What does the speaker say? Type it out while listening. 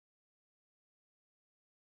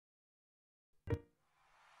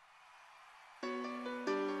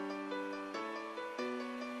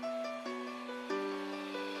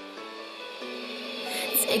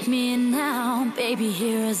Take me in now, baby,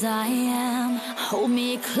 here as I am. Hold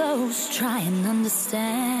me close, try and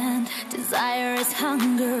understand. Desire is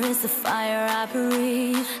hunger, is the fire I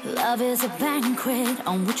breathe. Love is a banquet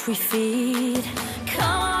on which we feed.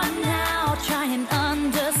 Come on now, try and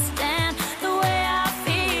understand the way I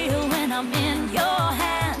feel when I'm in your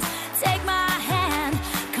hands. Take my hand,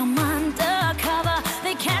 come undercover.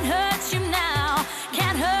 They can't hurt you now,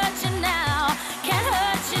 can't hurt you now, can't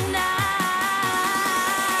hurt you now.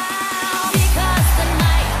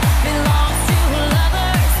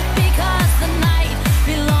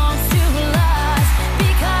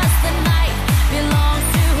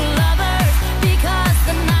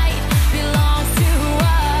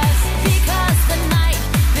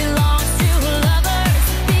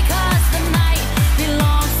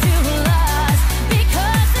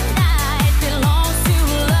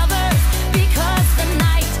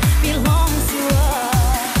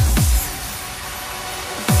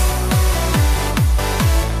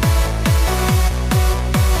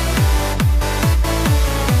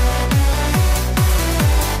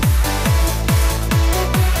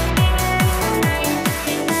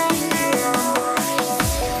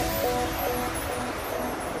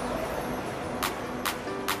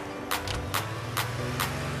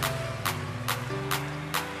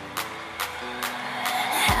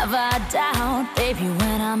 Have I doubt, baby,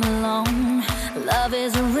 when I'm alone? Love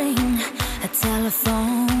is a ring, a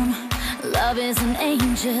telephone. Love is an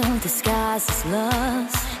angel disguised as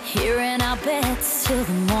lust. Here in our beds till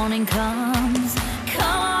the morning comes.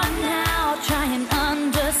 Come on now, try and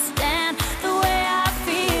understand the way I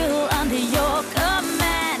feel under your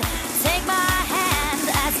command. Take my hand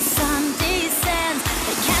as the sun descends.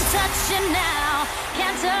 They can't touch you now,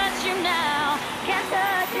 can't touch you now, can't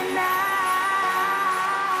touch you now.